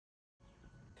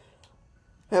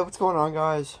Hey, what's going on,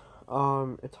 guys?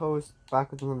 It's Host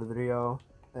back with another video,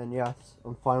 and yes,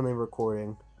 I'm finally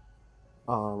recording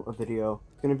a video.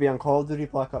 It's gonna be on Call of Duty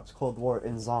Black Ops Cold War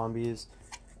in Zombies.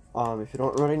 If you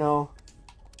don't already know,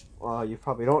 you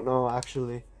probably don't know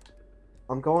actually.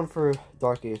 I'm going for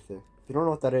Dark Aether. If you don't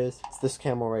know what that is, it's this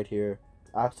camo right here.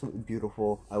 It's absolutely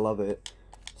beautiful. I love it.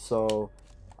 So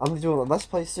I'm doing a Let's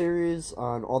Play series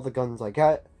on all the guns I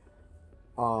get,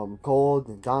 gold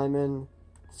and diamond.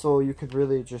 So you could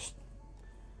really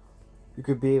you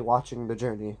could be watching the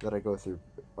journey that I go through,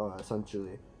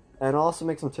 essentially. And I'll also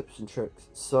make some tips and tricks.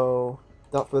 So,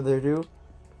 without further ado,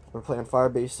 we're playing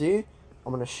Firebase C.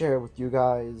 I'm going to share with you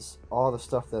guys all the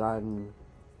stuff that I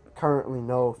currently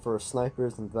know for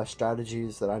snipers and the best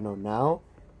strategies that I know now.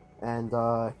 And,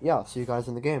 yeah, I'll see you guys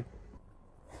in the game.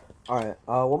 Alright,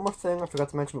 one more thing I forgot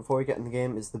to mention before we get in the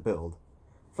game is the build.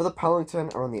 For the pelington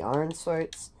or on the iron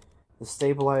sights, the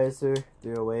stabilizer,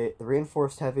 308, the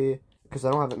reinforced heavy, because I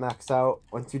don't have it maxed out.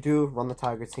 Once you do, run the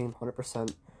Tiger team,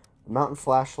 100%. The mountain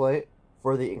flashlight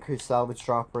for the increased salvage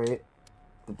drop rate.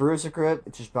 The bruiser grip,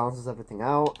 it just balances everything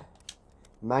out.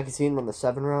 The magazine, run the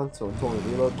 7 round, so it's only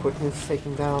reload quickness is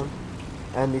taken down.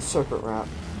 And the serpent wrap.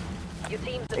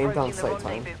 Aim down sight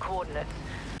time.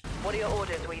 What are your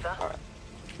orders, Weaver? Alright,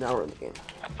 now we're in the game.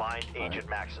 Find Agent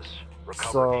Maxis.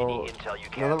 Recover any intel you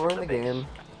can. Now that we're in the game,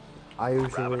 I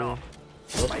usually...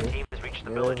 My team has reached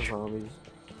the village. Zombies.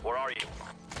 Where are you?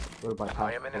 Go to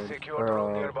I am in a secure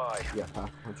room nearby. Yeah,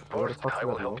 First, I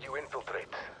will help you infiltrate.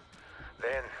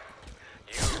 Then,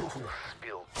 you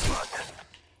spill blood.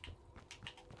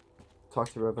 Talk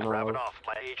to Ravenov.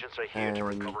 My agents are here to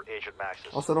recover Agent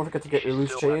Maxis. Also, don't forget to get your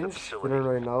loose change. If you don't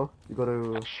already know, you go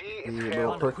to the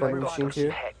little perk vending machines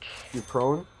here. You're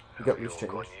prone, you get loose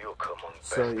change.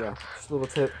 So yeah, just a little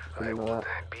tip, you didn't know that.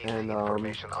 And I'll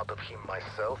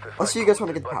see you guys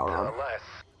when I get the power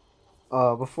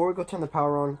on. Before we go turn the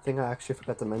power on, thing I actually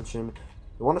forgot to mention,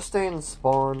 you want to stay in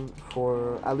spawn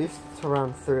for at least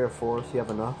around 3 or 4, so you have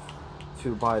enough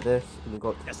to buy this, and you go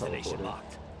up to the teleporter.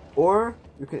 Or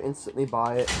you can instantly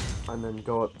buy it and then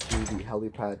go up to the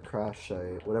helipad crash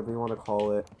site, whatever you want to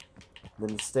call it. And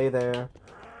then stay there.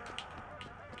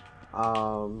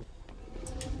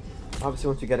 Obviously,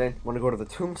 once you get in, you want to go to the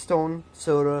Tombstone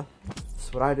soda.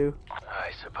 That's what I do.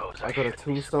 I suppose I go to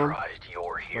Tombstone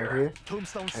you're here. right here.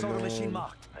 Tombstone soda machine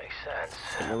mark. Makes sense.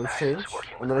 Get my loose change,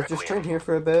 and then I just train here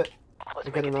for a bit. I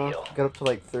get enough, get up to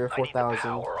like 3,000 or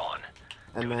 4,000,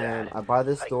 and then I buy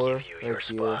this door right here.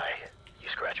 You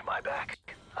scratch my back.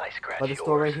 I scratch Buy this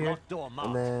door right here,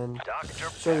 and then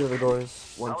show you the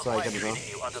doors once I get enough.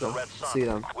 So see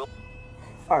them.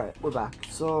 Alright, we're back.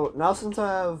 So now since I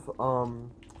have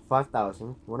 5,000,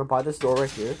 you want to buy this door right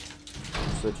here.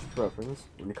 Switch to reference.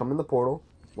 When you come in the portal,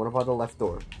 you want to buy the left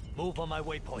door. Move on my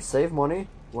waypoint. To save money,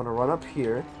 you want to run up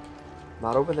here,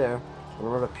 not over there. You want to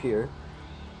run up here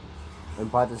and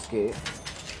buy this gate,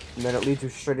 and then it leads you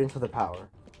straight into the power.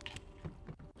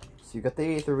 So you got the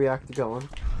Aether reactor going.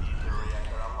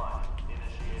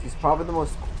 This is probably the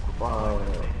most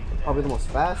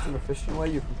fast and efficient way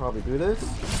you can probably do this. You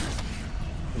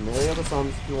can melee other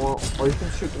zombies if you want, or you can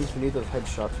shoot them if you need those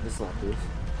headshots for the snipers.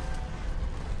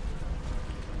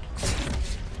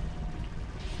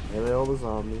 Melee all the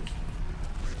zombies.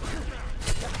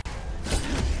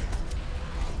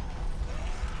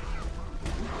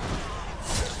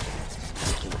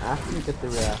 And after you get the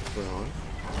reactor on,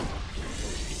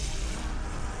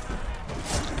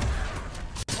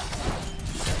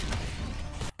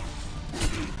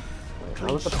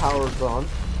 now that the power's on, you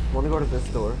want to go to this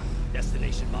door.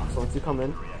 Destination mark. So once you come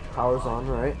in, power's on,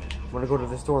 right? You want to go to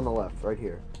this door on the left, right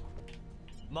here.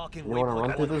 Marking You want to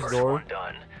run through this door.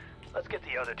 Done. Let's get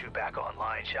the other 2 back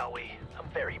online, shall we? I'm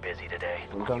very busy today.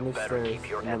 Run down these stairs,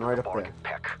 and then right up there.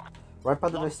 Peck. Right by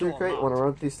the mystery crate, you want to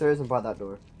run up these stairs and buy that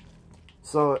door.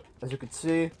 So, as you can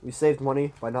see, we saved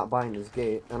money by not buying this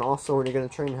gate. And also, when you're going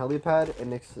to train helipad, it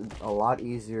makes it a lot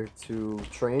easier to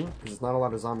train, because there's not a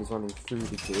lot of zombies running through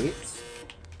the gates.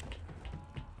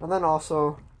 And then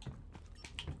also,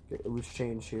 get a loose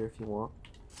change here if you want.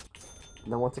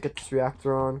 And then once I get this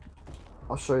reactor on,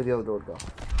 I'll show you the other door to go.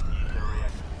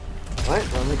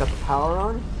 Alright, now we got the power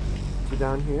on. So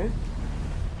down here,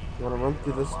 you want to run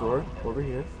through this door, over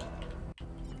here.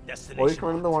 Or you can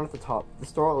run in the one at the top.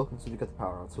 This door will open so you get the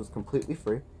power on, so it's completely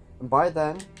free. And by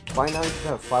now you should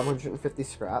have 550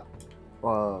 scrap.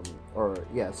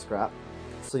 Scrap.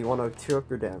 So you want to tier up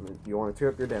your damage. You want to tier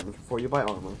up your damage before you buy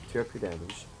armor. Tier up your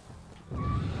damage.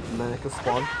 And then it can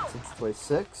spawn since it's way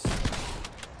 6.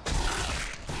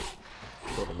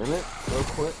 Wait a minute, real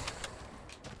quick.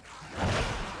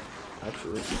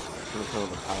 Actually, I'm gonna turn on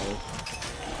the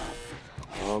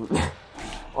power.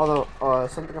 Although,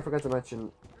 something I forgot to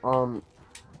mention.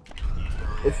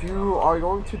 If you are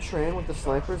going to train with the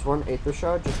snipers, run Aether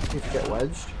Shot just in case you get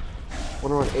wedged. Want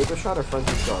to run Aether Shot or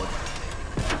Frenzy Shot?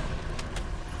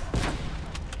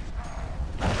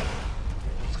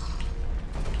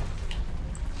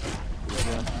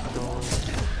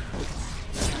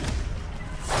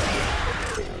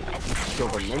 Kill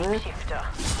the mimic.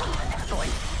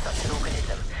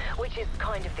 Which is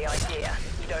kind of the idea.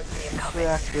 You don't see him coming.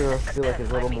 Reactor, I feel like is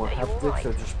a little more hectic,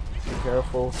 so just be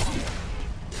careful.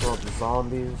 Throw up the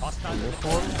zombies in this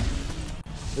one.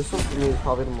 This one for me is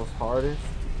probably the most hardest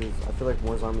because I feel like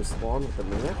more zombies spawn with the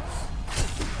mimics.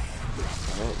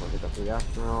 Alright, let me get the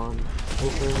reactor on.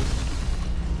 Open.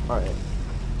 Alright.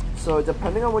 So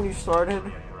depending on when you started,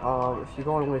 if you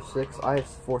go on wave 6, I have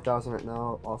 4,000 right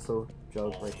now. Also,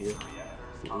 Jug right here.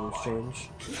 In exchange.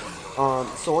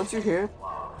 So once you're here,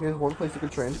 here's one place you can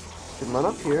train. You can run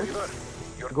up here,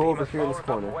 go over here in this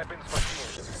corner.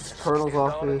 Colonel's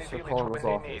office or Colonel's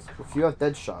office. If you have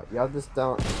Deadshot, you have this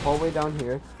hallway down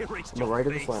here, on the right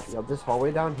of this lamp. You have this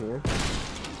hallway down here.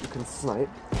 You can snipe.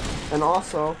 And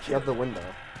also, you have the window.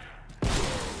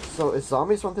 So if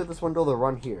zombies run through this window, they'll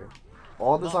run here.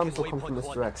 All the zombies will come from this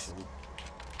direction.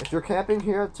 If you're camping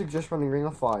here, I'd suggest running Ring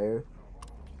of Fire.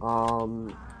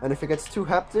 And if it gets too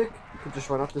hectic, you can just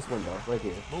run up this window, right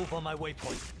here. Move on my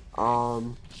waypoint.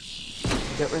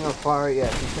 Get Ring of Fire, yeah,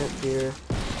 if you can't hear.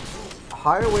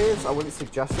 Higher waves, I wouldn't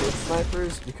suggest it with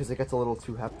snipers, because it gets a little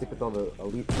too hectic with all the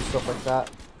elites and stuff like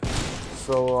that.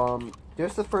 So,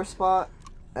 here's the first spot,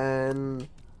 and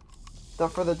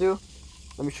without further ado,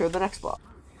 let me show you the next spot.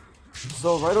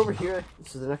 So, right over here,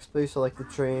 this is the next place I like to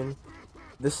train.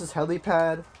 This is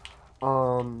helipad.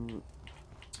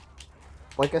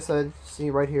 Like I said, see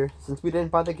right here, since we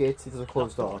didn't buy the gates, these are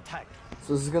closed off.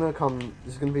 So this is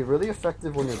gonna be really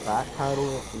effective when you're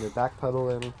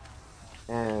backpedaling,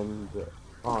 and you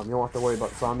don't have to worry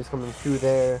about zombies coming through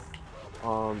there.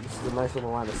 This is a nice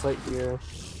little line of sight here.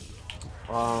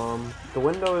 The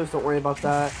windows, don't worry about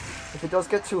that. If it does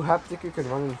get too hectic, you can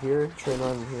run in here, train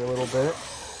around in here a little bit.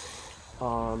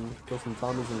 Kill some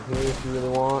zombies in here if you really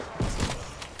want.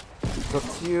 It's up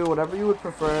to you, whatever you would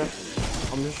prefer.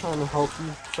 I'm just trying to help you,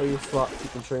 show you spots you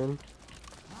can train.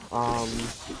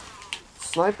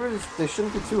 Snipers, they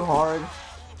shouldn't be too hard.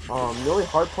 The only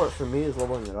hard part for me is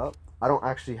leveling it up. I don't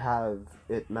actually have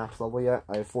it max level yet.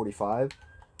 I have 45.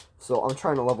 So I'm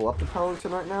trying to level up the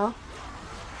pelington right now.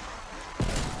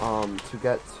 To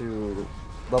get to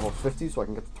level 50 so I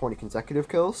can get to 20 consecutive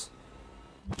kills.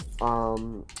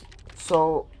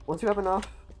 So once you have enough,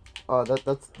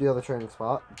 that's the other training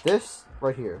spot. This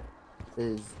right here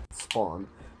is spawn.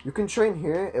 You can train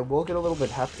here. It will get a little bit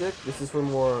hectic. This is for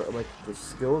more like the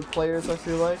skilled players, I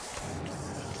feel like.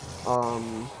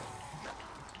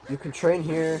 You can train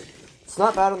here. It's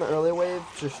not bad on the early wave.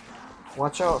 Just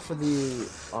watch out for the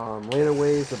later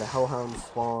waves where the hellhounds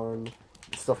spawn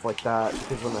and stuff like that.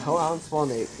 Because when the hellhounds spawn,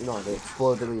 they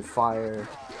explode. They leave fire,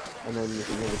 and then you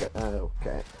can really get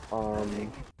okay.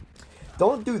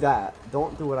 Don't do that.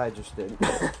 Don't do what I just did.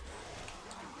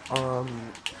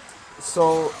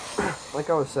 So, like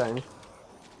I was saying,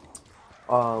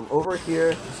 over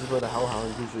here, this is where the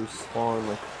hellhounds usually spawn,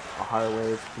 like, a higher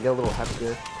wave. You get a little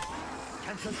hectic.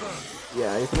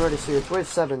 Yeah, you can already see it's wave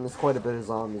 7, there's quite a bit of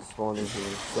zombies spawning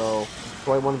here, so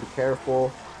I want to be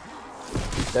careful.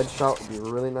 Deadshot would be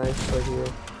really nice right here.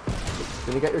 You're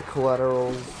gonna get your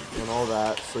collaterals and all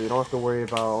that, so you don't have to worry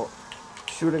about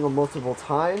shooting them multiple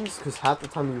times, because half the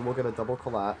time you will get a double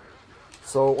collat.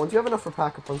 So, once you have enough for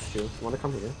Pack-a-Punch 2, you want to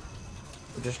come here.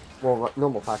 Just, well,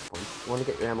 normal Pack-a-Punch. You want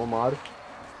to get your ammo mod.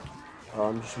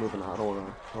 I'm just moving out. I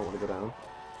don't want to go down.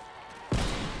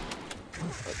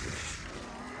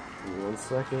 Give me 1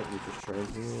 second. We just try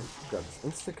here. Grab this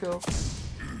insta-kill.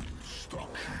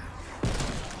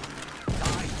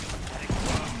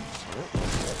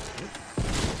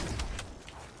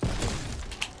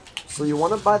 So you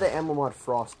want to buy the ammo mod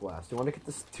Frost Blast. You want to get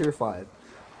this tier 5.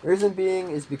 Reason being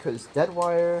is because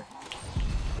Deadwire,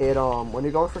 when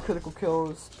you're going for critical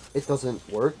kills, it doesn't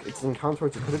work. It doesn't count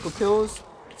towards your critical kills.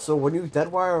 So when you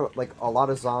Deadwire like a lot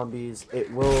of zombies,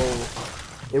 it'll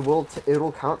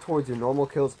count towards your normal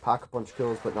kills, Pack-a-Punch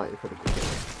kills, but not your critical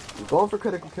kills. You're going for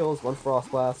critical kills, one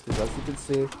Frost Blast, because as you can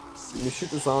see, when you shoot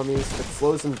the zombies, it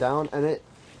slows them down, and it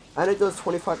does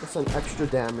 25% extra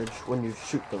damage when you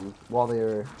shoot them while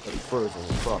they're like, frozen.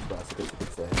 Frost Blast, I guess you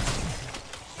could say.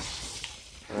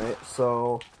 Alright,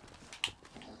 so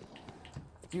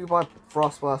if you buy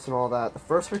Frost Blast and all that, the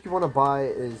first pick you want to buy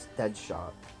is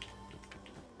Deadshot.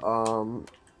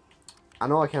 I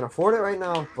know I can't afford it right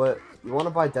now, but you want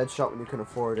to buy Deadshot when you can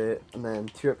afford it, and then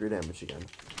tier up your damage again.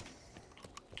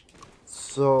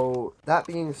 So that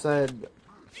being said,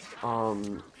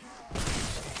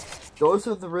 those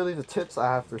are really the tips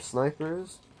I have for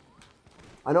snipers.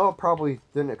 I know I probably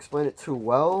didn't explain it too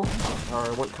well, or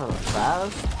it went kind of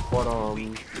fast, but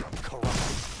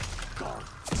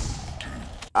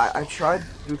I tried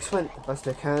to explain it the best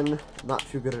I can. I'm not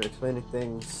too good at explaining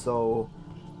things, so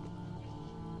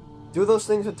do those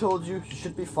things I told you. You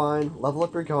should be fine. Level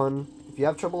up your gun. If you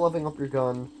have trouble leveling up your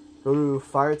gun, go to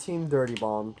Fireteam Dirty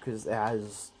Bomb, because it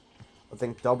has, I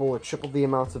think, double or triple the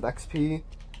amounts of XP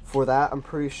for that, I'm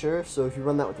pretty sure. So if you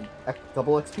run that with a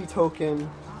double XP token,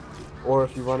 or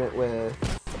if you run it with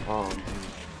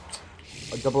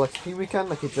a double XP weekend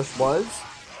like it just was,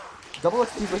 double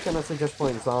XP weekend I suggest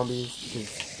playing zombies,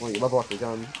 because well, you level up your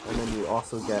gun, and then you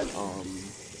also get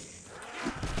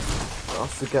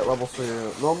levels for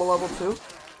your normal level too.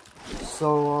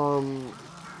 So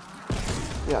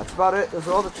yeah, that's about it. Those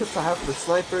are all the tips I have for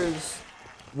snipers.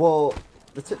 Well,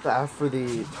 the tip that I have for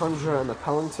the Tundra and the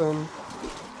Pelington.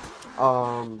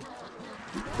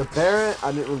 The Barrett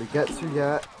I didn't really get to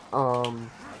yet.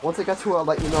 Once I get to it, I'll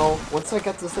let you know. Once I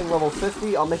get this thing level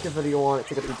 50, I'll make a video on it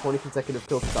to get through 20 consecutive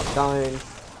kills without dying.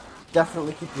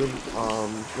 Definitely keep you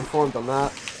informed on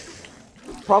that.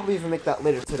 Probably even make that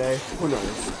later today. Who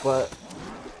knows? But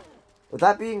with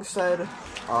that being said,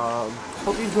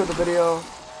 hope you enjoyed the video,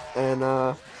 and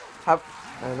have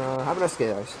a nice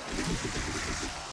day, guys.